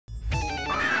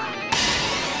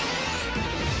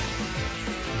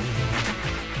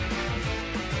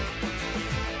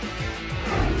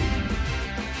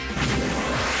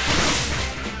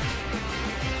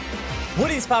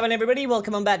poppin', everybody?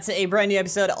 Welcome on back to a brand new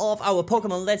episode of our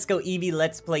Pokemon Let's Go Eevee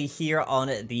Let's Play here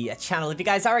on the channel. If you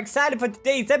guys are excited for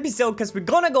today's episode, because we're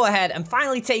gonna go ahead and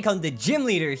finally take on the gym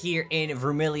leader here in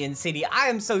Vermilion City. I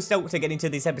am so stoked to get into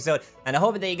this episode, and I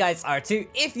hope that you guys are too.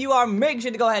 If you are, make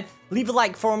sure to go ahead, leave a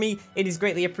like for me. It is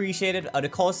greatly appreciated.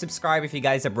 Of course, subscribe if you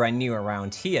guys are brand new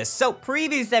around here. So,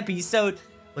 previous episode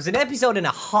was an episode and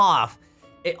a half.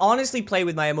 It honestly played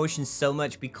with my emotions so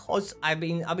much because I've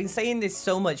been saying this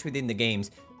so much within the games.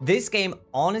 This game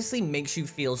honestly makes you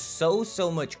feel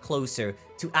so much closer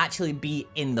to actually be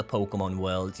in the Pokemon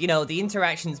world. You know, the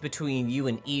interactions between you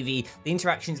and Eevee, the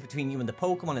interactions between you and the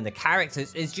Pokemon and the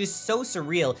characters is just so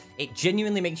surreal. It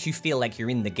genuinely makes you feel like you're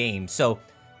in the game. So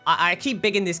I keep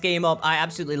bigging this game up. I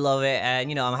absolutely love it, and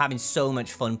you know, I'm having so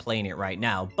much fun playing it right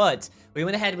now. But we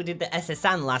went ahead, we did the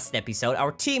SSN last episode.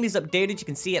 Our team is updated, you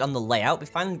can see it on the layout. We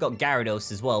finally got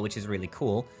Gyarados as well, which is really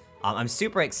cool. I'm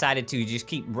super excited to just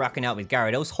keep rocking out with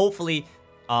Gyarados. Hopefully,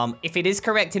 if it is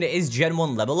correct and it is Gen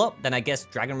 1 level up, then I guess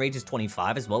Dragon Rage is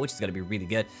 25 as well, which is going to be really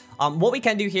good. What we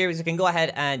can do here is we can go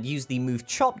ahead and use the move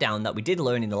Chop Down that we did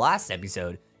learn in the last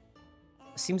episode.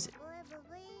 Seems...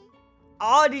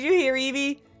 Oh, did you hear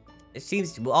Eevee? It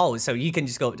seems... Oh, so you can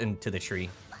just go into the tree.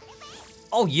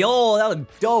 Oh, yo, that was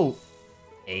dope.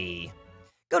 Hey.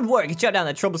 Good work. You chopped down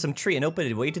that troublesome tree and opened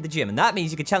it way to the gym. And that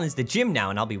means you can challenge the gym now,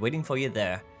 and I'll be waiting for you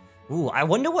there. Ooh, I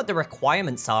wonder what the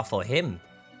requirements are for him.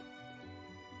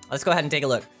 Let's go ahead and take a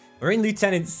look. We're in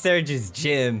Lieutenant Surge's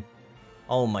gym.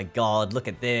 Oh my god, look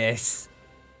at this.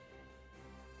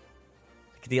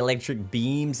 Look at the electric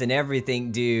beams and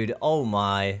everything, dude. Oh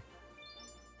my.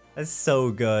 That's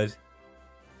so good.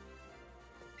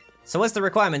 So what's the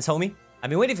requirements, homie? I've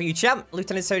been waiting for you, champ.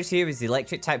 Lieutenant Surge here is the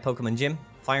electric type Pokemon gym.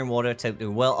 Fire and water to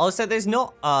do well. Also, there's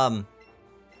not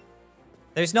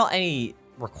any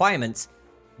requirements.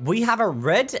 We have a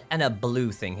red and a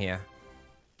blue thing here.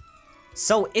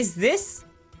 So is this...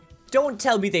 Don't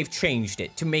tell me they've changed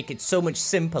it to make it so much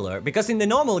simpler. Because in the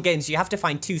normal games, you have to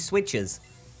find two switches.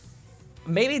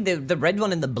 Maybe the red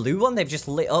one and the blue one, they've just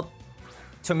lit up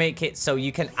to make it so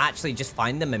you can actually just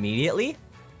find them immediately.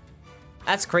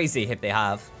 That's crazy if they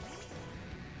have.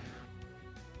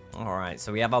 Alright,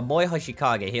 so we have our boy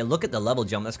Hoshikage here. Look at the level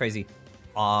jump, that's crazy.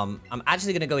 I'm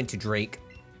actually gonna go into Drake.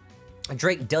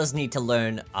 Drake does need to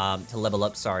learn to level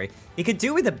up, sorry. He could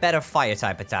do with a better fire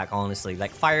type attack, honestly.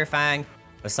 Like Fire Fang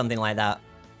or something like that.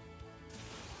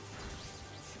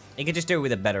 He could just do it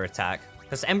with a better attack.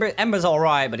 Because Ember's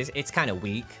alright, but it's kind of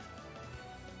weak.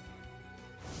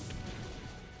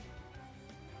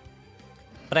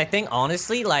 But I think,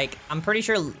 honestly, like, I'm pretty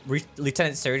sure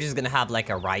Lieutenant Surge is gonna have, like,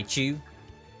 a Raichu.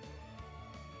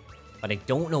 But I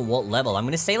don't know what level. I'm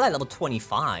gonna say, like, level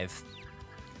 25.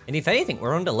 And if anything,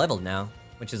 we're under-leveled now,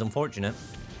 which is unfortunate.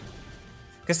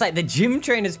 Because, like, the gym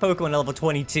trainer's Pokemon are level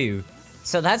 22.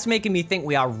 So that's making me think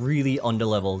we are really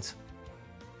under-leveled.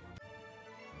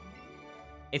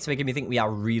 It's making me think we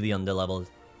are really under-leveled.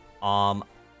 I'm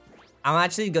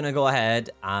actually gonna go ahead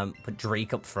and put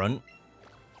Drake up front.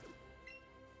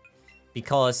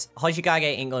 Because Hoshikage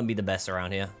ain't gonna be the best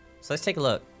around here. So let's take a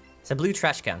look. It's a blue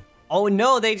trash can. Oh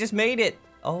no, they just made it.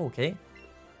 Oh, okay.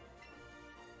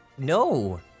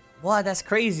 No. What? That's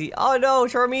crazy. Oh no,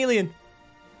 Charmeleon.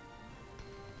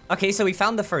 Okay, so we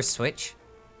found the first switch.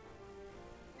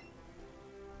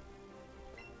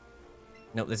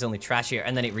 Nope, there's only trash here,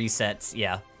 and then it resets,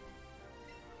 yeah.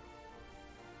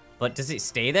 But does it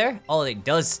stay there? Oh, it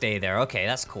does stay there. Okay,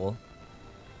 that's cool.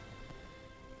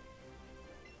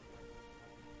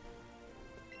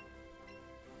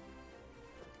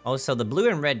 Oh, so the blue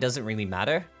and red doesn't really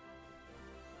matter.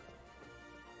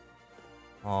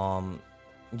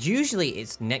 Usually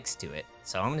it's next to it.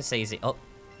 So I'm gonna say, oh,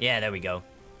 yeah, there we go.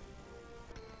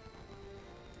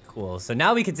 Cool, so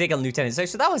now we can take on Lieutenant Surge.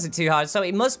 So that wasn't too hard, so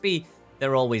it must be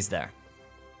they're always there.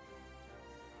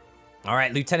 All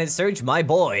right, Lieutenant Surge, my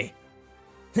boy.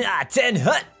 Ah, 10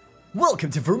 Hut!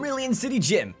 Welcome to Vermilion City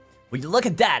Gym. Would you look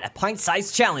at that, a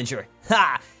pint-sized challenger.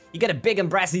 Ha! You got a big and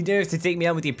brassy nerves to take me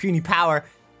on with your puny power.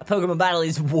 A Pokemon battle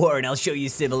is war, and I'll show you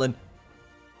Civilian.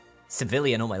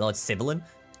 Civilian, oh my lord, Civilian?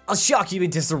 I'll shock you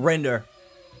into surrender.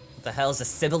 What the hell is a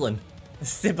Civilian? A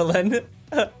Civilian?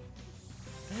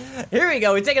 Here we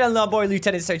go, we're taking on our boy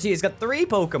Lieutenant Surge. He's got 3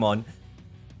 Pokemon.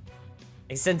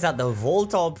 He sends out the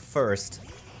Voltorb first.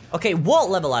 Okay,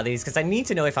 what level are these? Because I need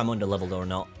to know if I'm under-leveled or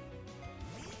not.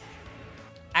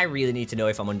 I really need to know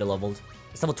if I'm under-leveled.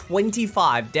 It's level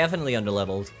 25, definitely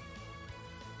under-leveled.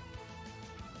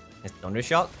 It's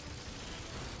Thundershock.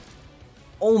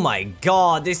 Oh my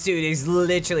god, this dude is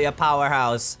literally a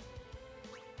powerhouse.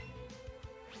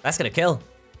 That's gonna kill.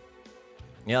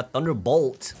 Yeah,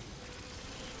 Thunderbolt.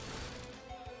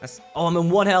 Oh, I'm in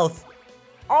 1 health.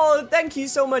 Oh, thank you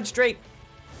so much, Drake.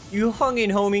 You hung in,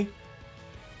 homie.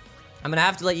 I'm gonna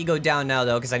have to let you go down now,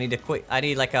 though, because I need to quit. I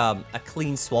need, like, a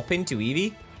clean swap into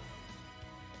Eevee.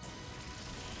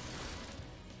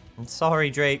 I'm sorry,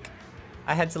 Drake.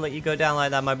 I had to let you go down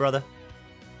like that, my brother.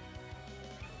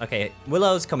 Okay,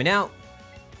 Willow's coming out.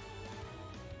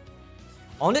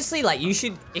 Honestly, like, you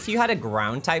should... If you had a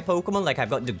ground-type Pokemon, like I've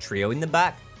got Dugtrio in the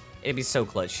back, it'd be so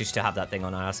clutch just to have that thing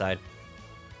on our side.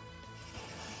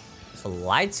 It's a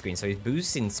light screen, so he's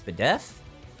boosting Spadef.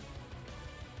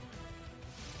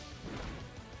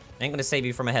 Ain't gonna save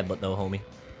you from a headbutt, though, homie.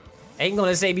 Ain't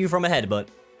gonna save you from a headbutt.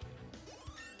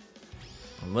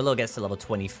 And Willow gets to level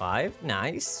 25.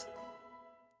 Nice.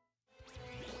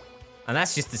 And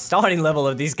that's just the starting level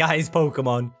of these guys'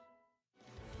 Pokemon.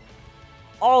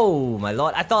 Oh, my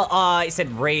lord. I thought, it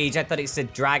said Rage. I thought it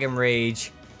said Dragon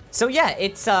Rage. So, yeah,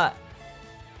 it's,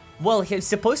 well, he's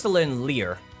supposed to learn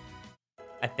Leer.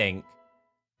 I think.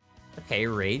 Okay,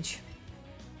 Rage.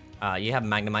 You have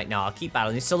Magnemite now. I'll keep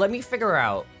battling you. So, let me figure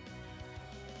out.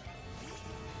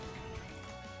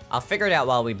 I'll figure it out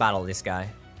while we battle this guy.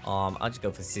 I'll just go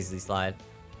for Sizzly Slide.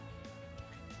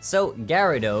 So,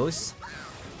 Gyarados.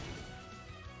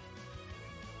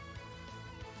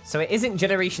 So it isn't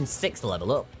Generation 6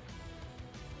 level up.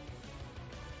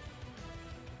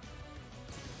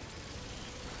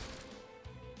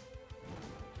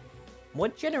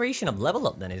 What generation of level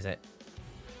up then is it?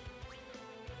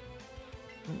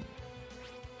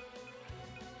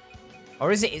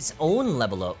 Or is it its own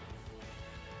level up?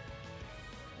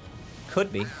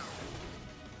 Could be.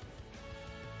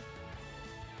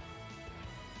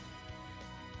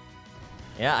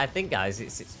 Yeah, I think, guys,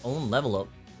 it's its own level up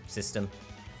system.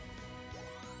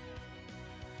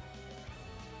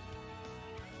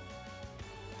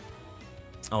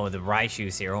 Oh, the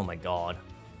Raichu's here. Oh my god.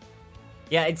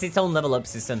 Yeah, it's its own level up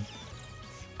system.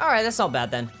 Alright, that's not bad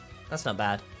then. That's not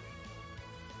bad.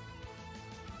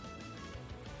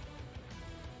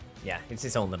 Yeah, it's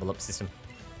its own level up system.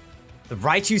 The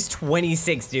Raichu's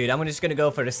 26, dude. I'm just gonna go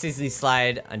for the Sizzly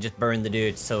Slide and just burn the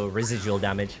dude, so residual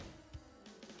damage.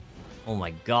 Oh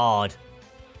my god.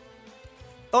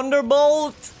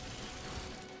 Thunderbolt!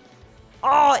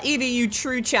 Oh, Eevee, you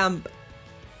true champ.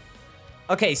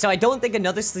 Okay, so I don't think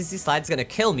another Sizzly Slide's gonna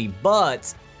kill me,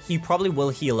 but he probably will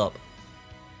heal up.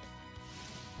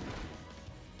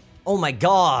 Oh my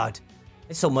god.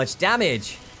 There's so much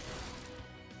damage.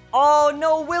 Oh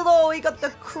no, Willow, he got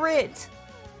the crit.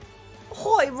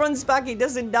 Oh, it runs back, he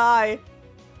doesn't die.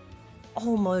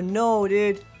 Oh my no,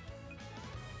 dude.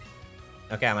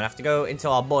 Okay, I'm gonna have to go into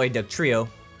our boy Dugtrio.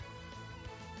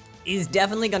 He's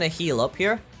definitely gonna heal up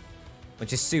here,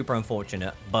 which is super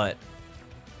unfortunate, but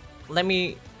let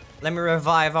me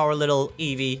revive our little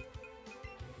Eevee.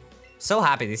 So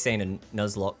happy they're saying a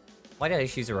Nuzlocke. Why did I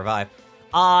choose a revive?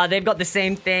 They've got the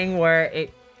same thing where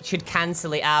it should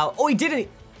cancel it out. Oh, he didn't.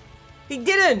 He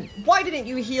didn't. Why didn't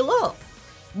you heal up?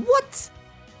 What?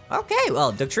 Okay,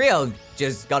 well, Dugtrio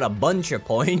just got a bunch of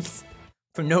points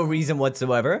for no reason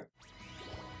whatsoever.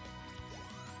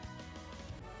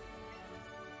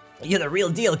 You're the real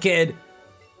deal, kid.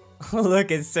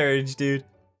 Look at Surge, dude.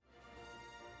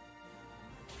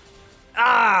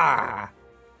 Ah!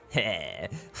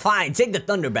 Fine, take the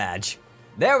Thunder Badge.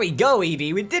 There we go,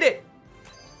 Eevee, we did it!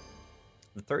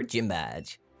 The 3rd gym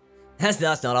badge. That's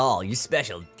not all. You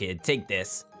special, kid. Take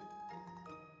this.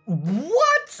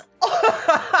 What?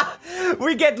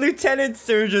 We get Lieutenant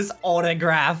Surge's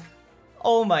autograph.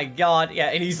 Oh my god. Yeah,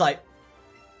 and he's like,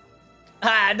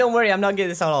 don't worry, I'm not giving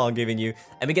this all I'm giving you.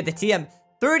 And we get the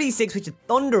TM36, which is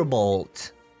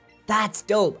Thunderbolt. That's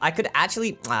dope. I could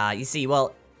actually, you see,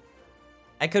 well,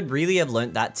 I could really have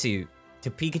learned that to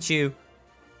Pikachu.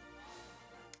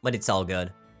 But it's all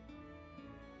good.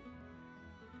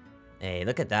 Hey,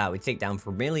 look at that. We take down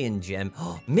Vermilion Gem.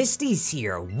 Oh, Misty's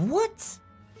here. What?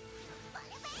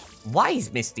 Why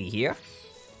is Misty here?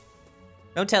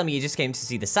 Don't tell me you just came to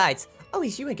see the sights. Oh,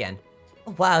 it's you again.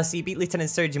 Oh, wow, so you beat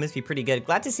Lieutenant Surge. You must be pretty good.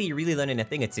 Glad to see you really learning a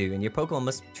thing or two, and your Pokemon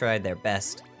must try their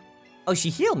best. Oh, she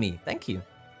healed me. Thank you.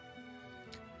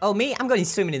 Oh, me? I'm going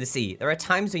swimming in the sea. There are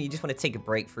times when you just want to take a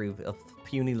break through a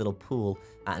puny little pool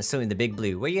and swim in the big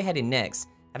blue. Where are you heading next?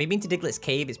 Have you been to Diglett's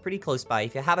cave? It's pretty close by.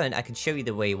 If you haven't, I can show you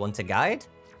the way. Want a guide?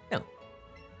 No.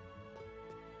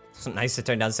 It's not nice to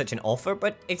turn down such an offer,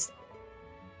 but it's...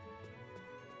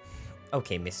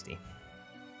 Okay, Misty.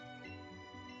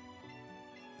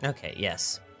 Okay,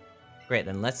 yes. Great,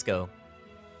 then let's go.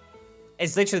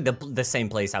 It's literally the same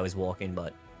place I was walking,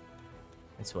 but...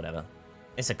 It's whatever.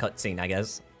 It's a cutscene, I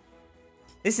guess.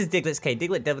 This is Diglett's cave.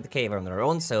 Diglett dealt with the cave on their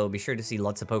own, so be sure to see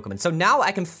lots of Pokemon. So now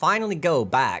I can finally go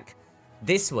back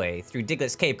this way through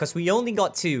Diglett's Cave, because we only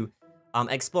got to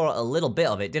explore a little bit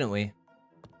of it, didn't we?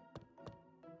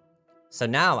 So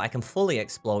now I can fully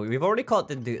explore. We've already caught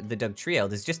the Dug Trio.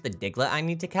 There's just the Diglett I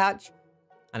need to catch.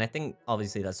 And I think,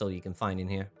 obviously, that's all you can find in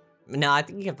here. No, I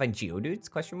think you can find Geodudes,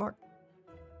 question mark.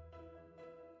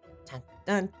 Dun,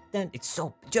 dun, dun. It's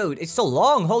so, dude, it's so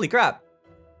long. Holy crap.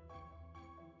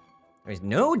 There's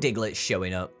no Diglett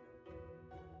showing up.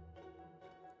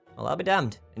 Well, I'll be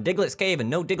damned. In Diglett's Cave and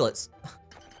no Digletts.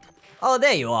 Oh,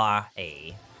 there you are.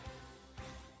 Hey.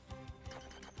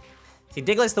 See,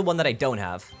 Diglett's the one that I don't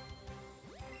have.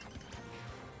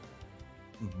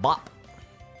 Bop.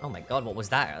 Oh my god, what was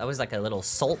that? That was like a little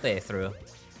salt they threw.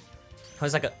 It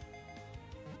was like a...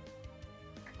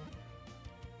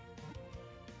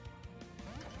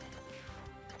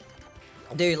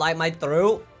 Dude, like my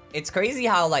throat, it's crazy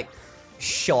how like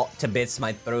shot to bits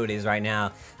my throat is right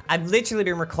now. I've literally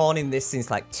been recording this since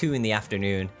like 2 in the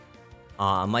afternoon.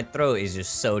 My throat is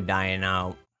just so dying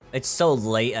out. It's so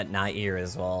late at night here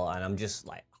as well, and I'm just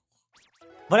like...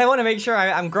 But I want to make sure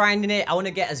I'm grinding it. I want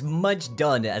to get as much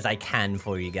done as I can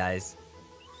for you guys.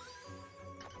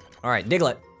 Alright,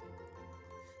 Diglett.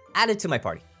 Added to my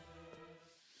party.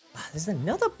 There's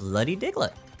another bloody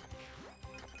Diglett.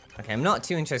 Okay, I'm not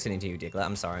too interested into you, Diglett.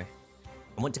 I'm sorry.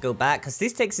 I want to go back, because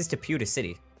this takes us to Pewter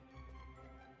City.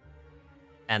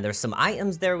 And there's some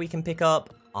items there we can pick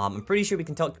up. I'm pretty sure we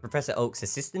can talk to Professor Oak's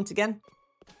assistant again.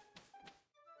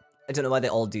 I don't know why they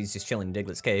all dudes just chilling in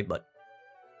Diglett's Cave, but...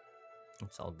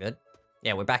 it's all good.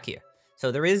 Yeah, we're back here.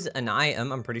 So there is an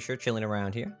item, I'm pretty sure, chilling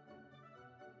around here.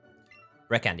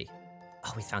 Rare candy.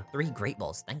 Oh, we found 3 great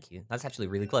balls. Thank you. That's actually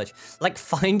really clutch. Like,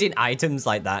 finding items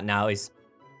like that now is...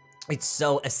 it's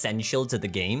so essential to the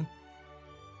game.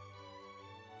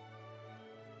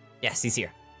 Yes, he's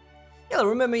here. Hello,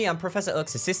 remember me? I'm Professor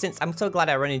Oak's assistant. I'm so glad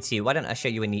I ran into you. Why don't I show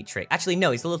you a neat trick? Actually,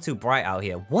 no, it's a little too bright out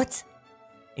here. What?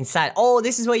 Inside. Oh,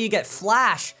 this is where you get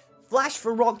Flash. Flash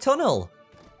for Rock Tunnel.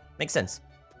 Makes sense.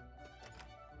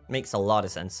 Makes a lot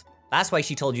of sense. That's why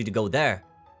she told you to go there.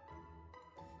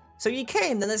 So you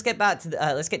came, then let's get back to the,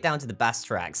 let's get down to the Bass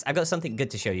Tracks. I've got something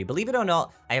good to show you. Believe it or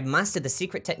not, I have mastered the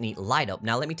secret technique, light up.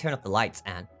 Now let me turn off the lights,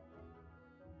 and...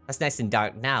 that's nice and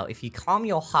dark now. If you calm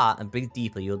your heart and breathe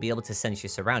deeply, you'll be able to sense your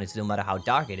surroundings no matter how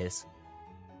dark it is.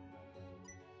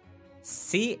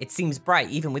 See? It seems bright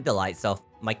even with the lights off.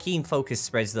 My keen focus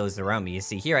spreads those around me. You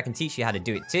see, here I can teach you how to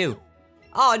do it too.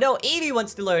 Oh no, Eevee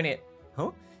wants to learn it.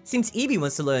 Huh? Seems Eevee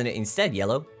wants to learn it instead,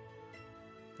 Yellow.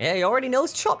 Yeah, he already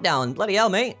knows Chop Down. Bloody hell,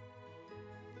 mate.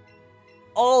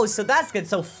 Oh, so that's good.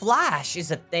 So Flash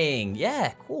is a thing.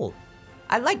 Yeah, cool.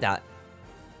 I like that.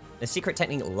 The secret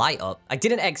technique, light up. I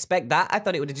didn't expect that. I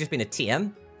thought it would have just been a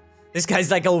TM. This guy's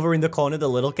like over in the corner, the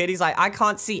little kid. He's like, I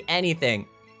can't see anything.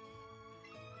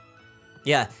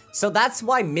 Yeah, so that's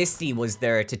why Misty was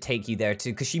there to take you there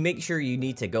too, because she makes sure you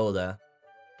need to go there.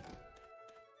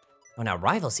 Oh, now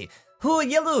Rivals here. Oh,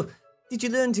 Yellow! Did you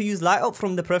learn to use light up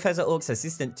from the Professor Oak's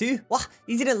assistant too? What?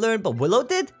 You didn't learn, but Willow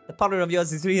did? The partner of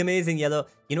yours is really amazing, Yellow.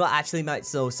 You know what? I actually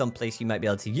might know someplace you might be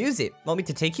able to use it. Want me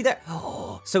to take you there?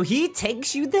 Oh, so he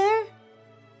takes you there?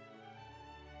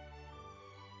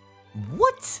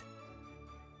 What?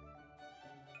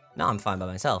 No, I'm fine by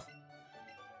myself.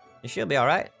 You should be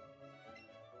alright.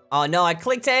 Oh no, I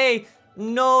clicked A!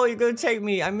 No, you're gonna take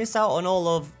me. I miss out on all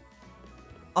of...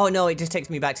 oh no, it just takes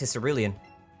me back to Cerulean.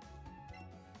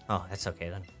 Oh, that's okay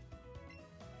then.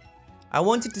 I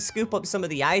wanted to scoop up some of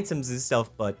the items and stuff,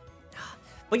 but...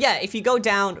 but yeah, if you go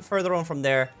down further on from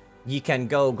there, you can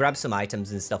go grab some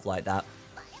items and stuff like that.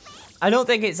 I don't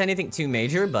think it's anything too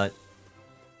major, but...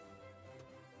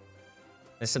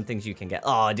 there's some things you can get.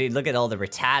 Oh, dude, look at all the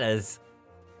Rattatas.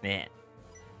 Man.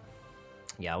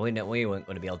 Yeah, we weren't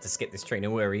going to be able to skip this train,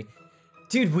 don't worry.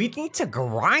 Dude, we need to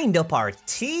grind up our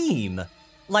team.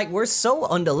 Like, we're so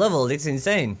underleveled, it's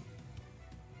insane.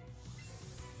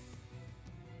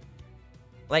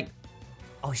 Like,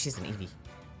 oh, she's an Eevee.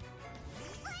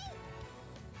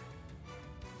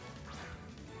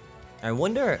 I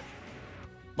wonder,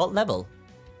 what level?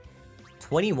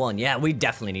 21, yeah, we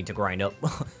definitely need to grind up,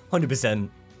 100%.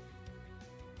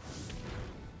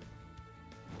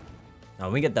 Oh,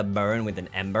 we get the burn with an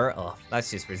Ember. Oh, that's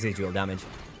just residual damage.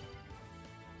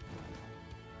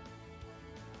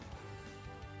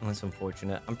 That's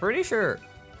unfortunate. I'm pretty sure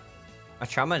a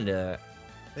Charmander,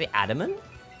 is it Adamant?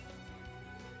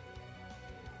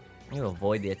 You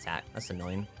avoid the attack. That's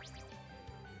annoying.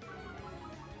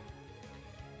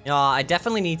 No, I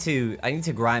definitely need to. I need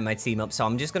to grind my team up, so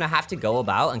I'm just gonna have to go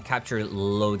about and capture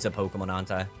loads of Pokemon,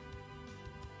 aren't I?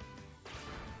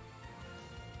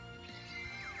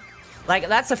 Like,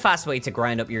 that's a fast way to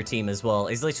grind up your team as well,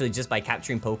 is literally just by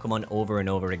capturing Pokemon over and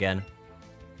over again.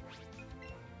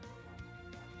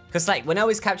 Because, like, when I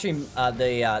was capturing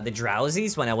the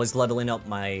Drowsies, when I was leveling up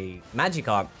my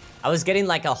Magikarp, I was getting,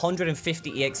 like,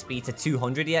 150 EXP to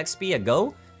 200 EXP a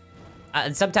go.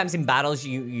 And sometimes in battles,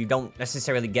 you don't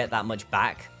necessarily get that much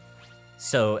back.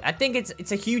 So, I think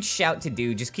it's a huge shout to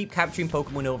do. Just keep capturing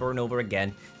Pokemon over and over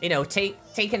again. You know, take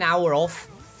an hour off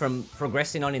from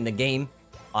progressing on in the game.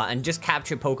 And just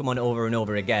capture Pokemon over and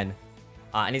over again.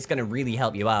 And it's going to really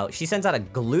help you out. She sends out a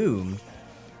Gloom.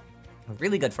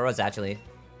 Really good for us, actually.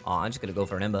 Oh, I'm just going to go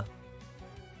for an Ember.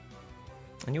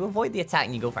 And you avoid the attack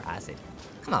and you go for Acid.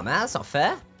 Come on, man. That's not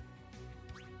fair.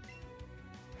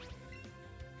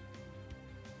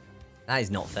 That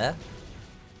is not fair.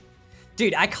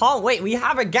 Dude, I can't wait. We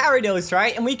have a Gyarados,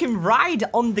 right? And we can ride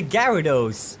on the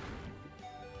Gyarados.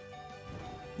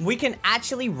 We can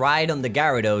actually ride on the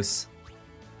Gyarados.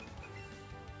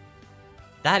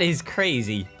 That is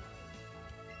crazy.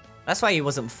 That's why he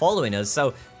wasn't following us.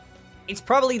 So, it's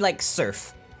probably like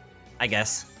Surf, I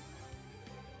guess.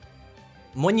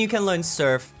 When you can learn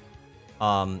Surf,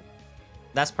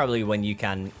 that's probably when you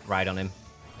can ride on him.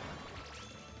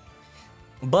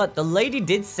 But the lady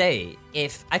did say,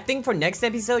 I think for next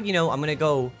episode, you know, I'm gonna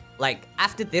go, like,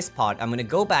 after this part, I'm gonna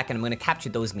go back and I'm gonna capture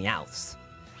those Meowths.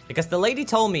 Because the lady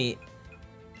told me,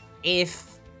 if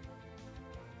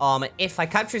I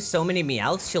capture so many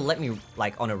Meowths, she'll let me,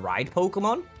 like, on a ride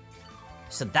Pokemon.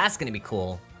 So that's gonna be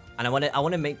cool. And I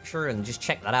wanna make sure and just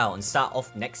check that out and start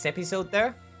off next episode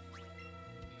there.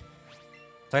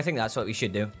 So I think that's what we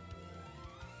should do.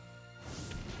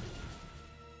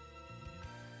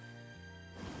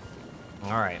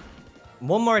 Alright.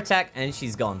 One more attack and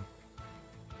she's gone.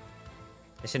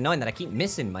 It's annoying that I keep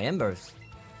missing my Embers.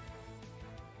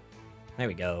 There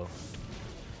we go.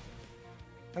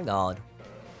 Thank God.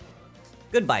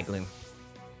 Goodbye, Gloom.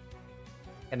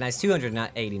 A nice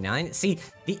 289. See,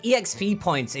 the EXP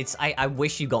points, I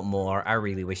wish you got more. I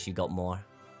really wish you got more.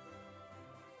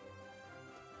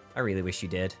 I really wish you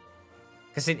did.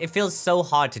 Because it feels so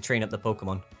hard to train up the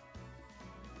Pokemon.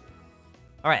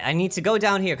 Alright, I need to go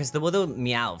down here, because there were the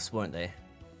Meowths, weren't they?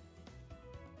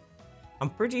 I'm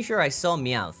pretty sure I saw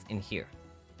Meowth in here.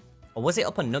 Or was it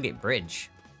up on Nugget Bridge?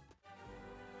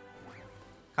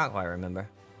 Can't quite remember.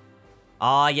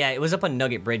 Oh, yeah, it was up on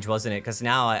Nugget Bridge, wasn't it? Because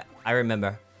now I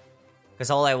remember. Because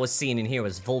all I was seeing in here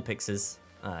was Vulpix's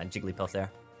Jigglypuff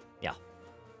there. Yeah.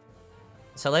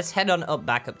 So let's head on up,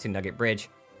 back up to Nugget Bridge.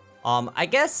 I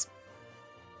guess...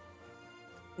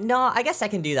 No, I guess I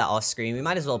can do that off screen. We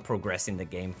might as well progress in the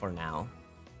game for now.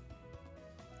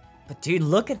 But dude,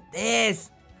 look at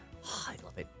this! Oh, I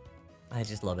love it. I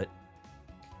just love it.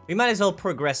 We might as well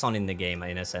progress on in the game,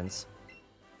 in a sense.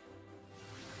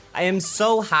 I am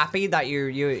so happy that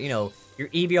you know, your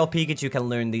Eevee or Pikachu can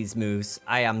learn these moves.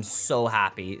 I am so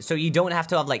happy. So you don't have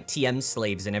to have, like, TM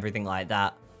slaves and everything like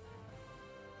that.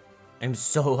 I'm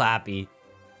so happy.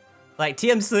 Like,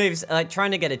 TM slaves, like,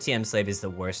 trying to get a TM slave is the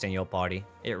worst in your party.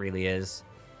 It really is.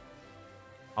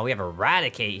 Oh, we have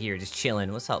Eradicate here, just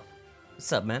chilling. What's up?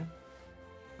 What's up, man?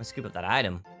 Let's scoop up that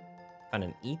item. Found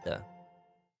an ether.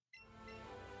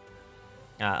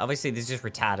 Obviously, there's just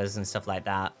Rattatas and stuff like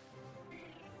that.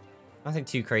 Nothing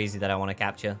too crazy that I want to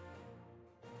capture.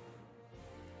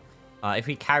 If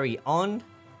we carry on...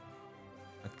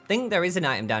 I think there is an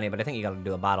item down here, but I think you gotta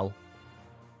do a battle.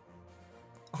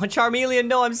 Oh, Charmeleon,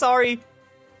 no, I'm sorry!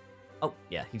 Oh,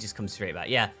 yeah, he just comes straight back.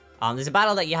 Yeah, there's a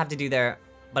battle that you have to do there,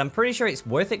 but I'm pretty sure it's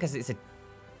worth it, because it's a...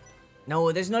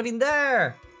 No, there's nothing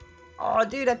there! Oh,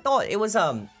 dude, I thought it was,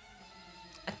 I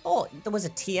thought there was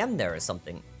a TM there or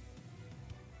something.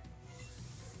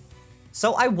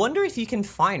 So I wonder if you can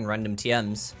find random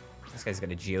TMs. This guy's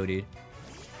got a Geodude.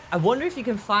 I wonder if you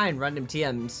can find random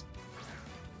TMs.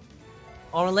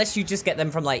 Or unless you just get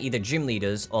them from, like, either gym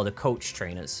leaders or the coach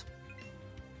trainers.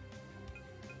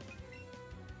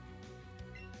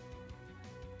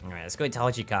 Alright, let's go to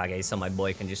Hachikage so my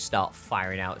boy can just start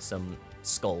firing out some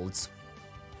scolds.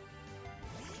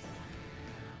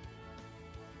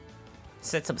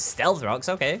 Set some stealth rocks,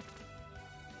 okay.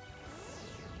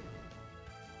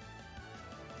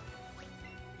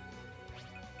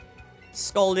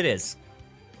 Scald it is.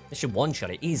 This should one-shot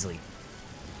it easily.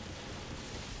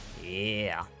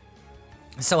 Yeah.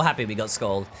 I'm so happy we got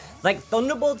Scald. Like,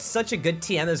 Thunderbolt's such a good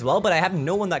TM as well, but I have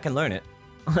no one that can learn it.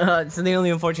 It's the only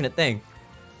unfortunate thing.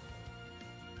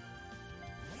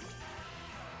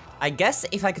 I guess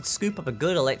if I could scoop up a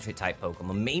good electric-type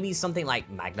Pokemon, maybe something like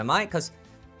Magnemite, because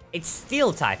it's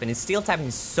Steel-type, and Steel typing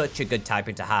is such a good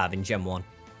typing to have in Gen 1.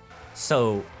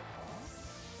 So,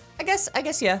 I guess,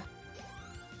 yeah.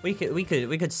 We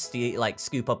could like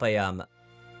scoop up a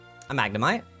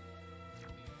Magnemite.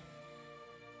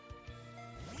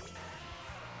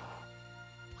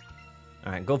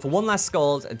 All right, go for one last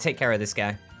Scald and take care of this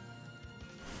guy.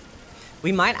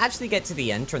 We might actually get to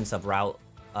the entrance of route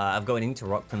of going into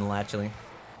Rock Tunnel actually.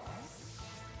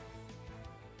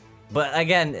 But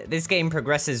again, this game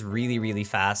progresses really, really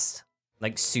fast.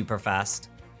 Like, super fast.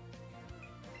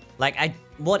 Like,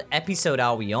 what episode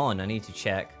are we on? I need to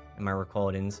check in my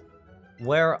recordings.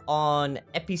 We're on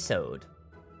episode...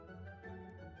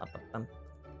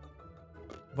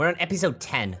 We're on episode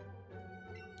 10.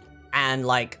 And,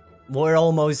 like, we're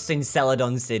almost in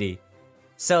Celadon City.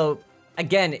 So,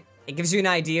 again, it gives you an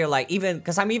idea, like, even...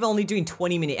 Because I'm even only doing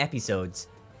 20-minute episodes.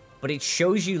 But it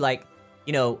shows you, like,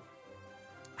 you know...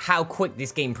 how quick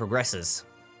this game progresses.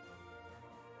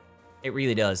 It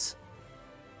really does.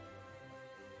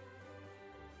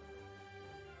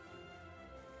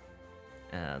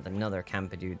 Another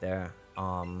Campidude there.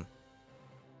 No,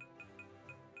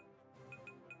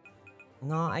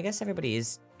 I guess everybody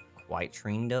is quite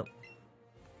trained up.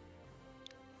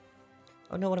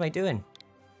 Oh no, what am I doing?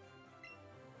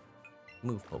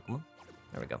 Move, Pokemon.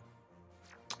 There we go.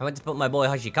 I went to put my boy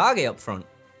Hashikage up front.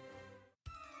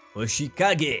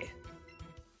 Hashikage.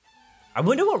 I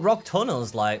wonder what Rock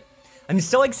Tunnel's like. I'm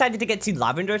so excited to get to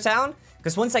Lavender Town.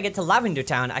 Because once I get to Lavender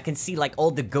Town, I can see like all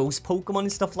the ghost Pokemon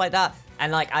and stuff like that.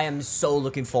 And like, I am so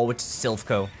looking forward to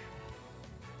Silphco.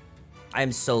 I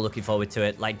am so looking forward to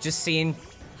it. Like, just seeing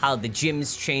how the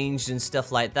gyms changed and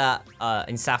stuff like that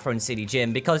in Saffron City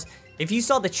Gym. Because if you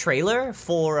saw the trailer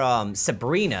for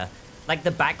Sabrina, like the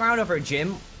background of her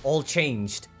gym all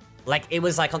changed. Like, it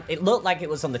was like, it looked like it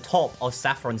was on the top of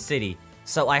Saffron City.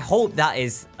 So I hope that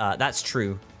is, that's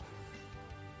true.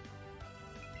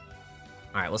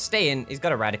 Alright, we'll stay in. He's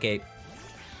got Eradicate.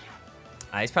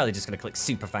 He's probably just gonna click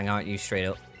Super Fang, aren't you, straight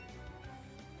up?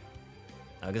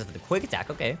 Oh, goes for the quick attack,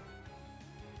 okay.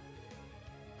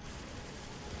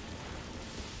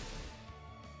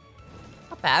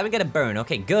 Not bad, we get a burn,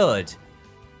 okay, good.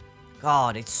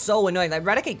 God, it's so annoying. Like,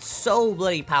 Eradicate's so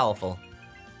bloody powerful.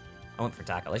 I went for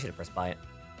tackle, I should have pressed buy it.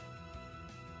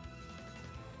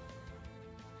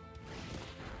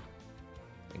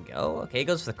 There we go, okay, he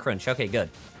goes for the crunch, okay, good.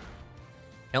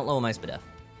 Don't lower my speed.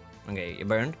 Okay, you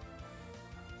burned.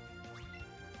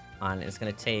 And it's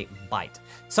gonna take bite.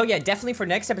 So yeah, definitely for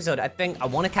next episode, I think I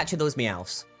want to catch those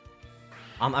Meowths.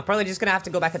 I'm probably just gonna have to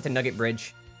go back up to Nugget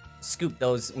Bridge, scoop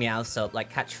those Meowths up, like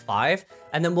catch 5,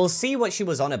 and then we'll see what she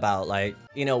was on about, like,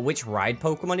 you know, which ride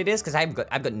Pokemon it is, because I've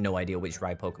got no idea which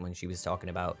ride Pokemon she was talking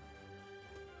about.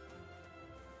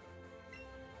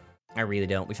 I really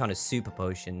don't. We found a Super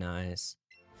Potion, nice.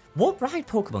 What ride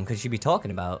Pokemon could she be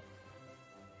talking about?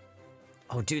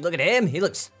 Oh, dude, look at him. He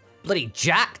looks bloody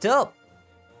jacked up.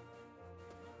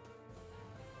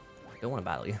 I don't want to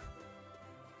battle you.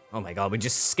 Oh my god, we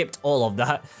just skipped all of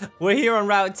that. We're here on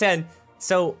Route 10.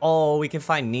 So, oh, we can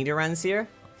find Nidorans here?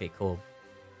 Okay, cool.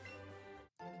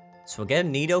 So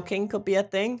again, Nidoking could be a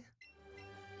thing.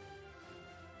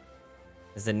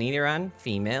 Is the Nidoran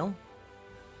female?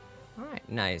 Alright,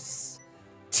 nice.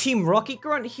 Team Rocket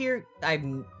Grunt here?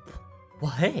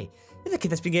 Well, hey, you're the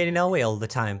kid that's been getting away all the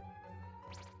time.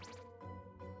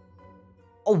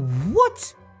 Oh,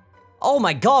 what? Oh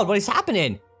my god, what is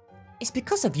happening? It's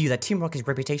because of you that Team Rocket's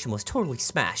reputation was totally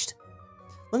smashed.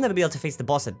 We'll never be able to face the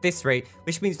boss at this rate,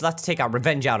 which means we'll have to take our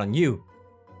revenge out on you.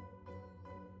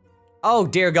 Oh,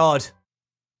 dear god.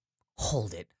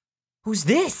 Hold it. Who's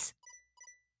this?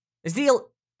 Is the...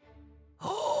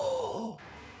 Oh!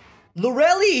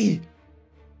 Lorelli!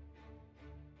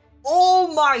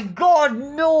 Oh my god,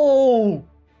 no!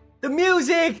 The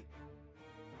music!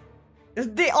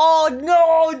 Oh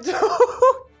no, dude!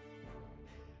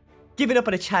 Giving up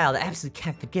on a child, I absolutely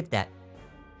can't forgive that.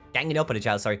 Ganging up on a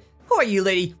child, sorry. Who are you,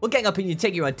 lady? We'll gang up on you and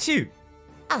take you on too.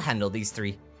 I'll handle these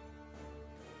 3.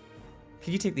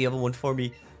 Can you take the other one for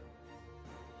me?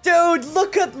 Dude,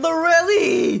 look at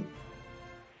Lorelli!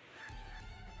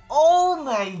 Oh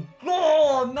my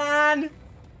god, man!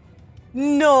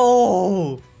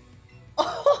 No!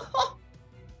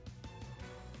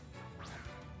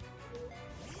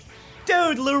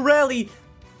 Dude, Lorelli!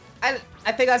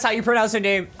 I think that's how you pronounce her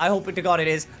name. I hope to god it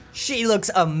is. She looks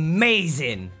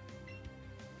amazing.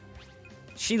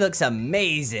 She looks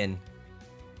amazing.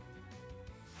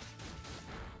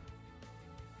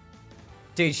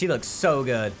 Dude, she looks so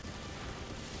good.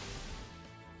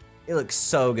 It looks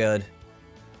so good.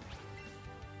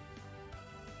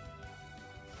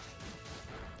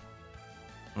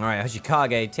 Alright,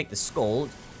 Hashikage, take the Scald.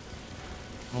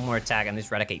 One more attack and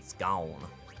this Raticate's gone.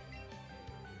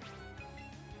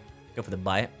 Go for the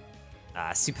bite.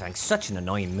 Super Fang, such an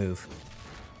annoying move.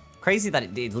 Crazy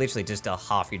that it literally just does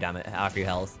half your damage, half your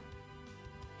health.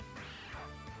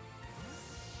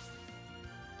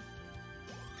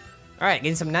 Alright,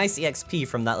 getting some nice EXP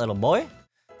from that little boy.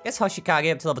 Guess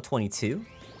Hoshikage up to level 22.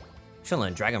 Should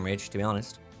learn Dragon Rage, to be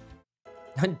honest.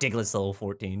 Diglett's level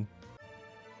 14.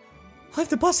 What if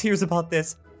the boss hears about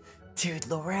this? Dude,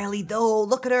 Lorelli, though,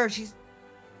 look at her. She's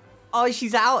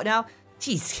out now.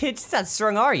 Jeez, kid, just how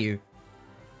strong are you?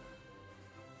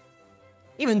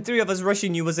 Even 3 of us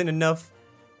rushing you wasn't enough.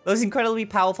 Those incredibly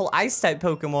powerful Ice-type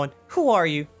Pokemon. Who are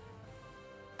you?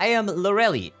 I am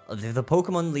Lorelli, of the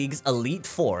Pokemon League's Elite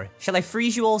Four. Shall I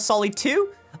freeze you all solid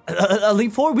too?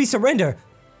 Elite Four, we surrender.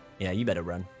 Yeah, you better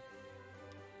run.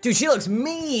 Dude, she looks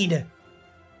mean.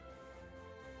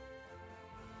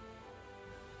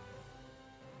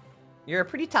 You're a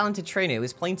pretty talented trainer. It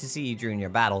was plain to see you during your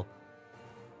battle.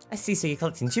 I see, so you're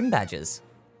collecting gym badges.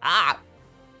 Ah!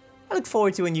 I look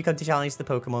forward to when you come to challenge the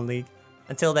Pokemon League.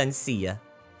 Until then, see ya.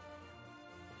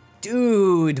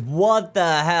 Dude, what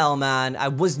the hell, man? I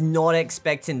was not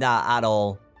expecting that at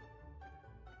all.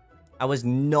 I was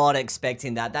not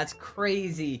expecting that. That's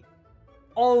crazy.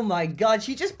 Oh my god,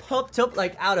 she just popped up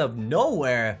like out of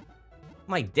nowhere.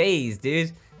 My days,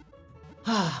 dude.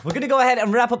 We're gonna go ahead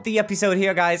and wrap up the episode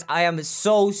here, guys. I am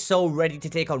so ready to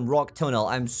take on Rock Tunnel.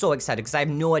 I'm so excited because I have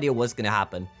no idea what's gonna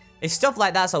happen. If stuff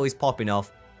like that's always popping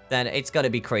off, then it's gonna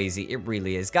be crazy. It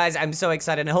really is. Guys, I'm so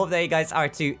excited, and I hope that you guys are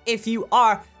too. If you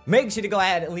are, make sure to go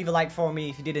ahead and leave a like for me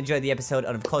if you did enjoy the episode,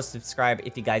 and of course subscribe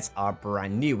if you guys are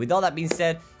brand new. With all that being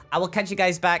said, I will catch you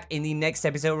guys back in the next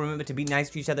episode. Remember to be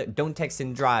nice to each other. Don't text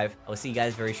and drive. I will see you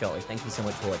guys very shortly. Thank you so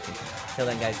much for watching. Till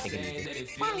then, guys, take it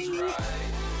easy.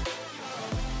 Bye.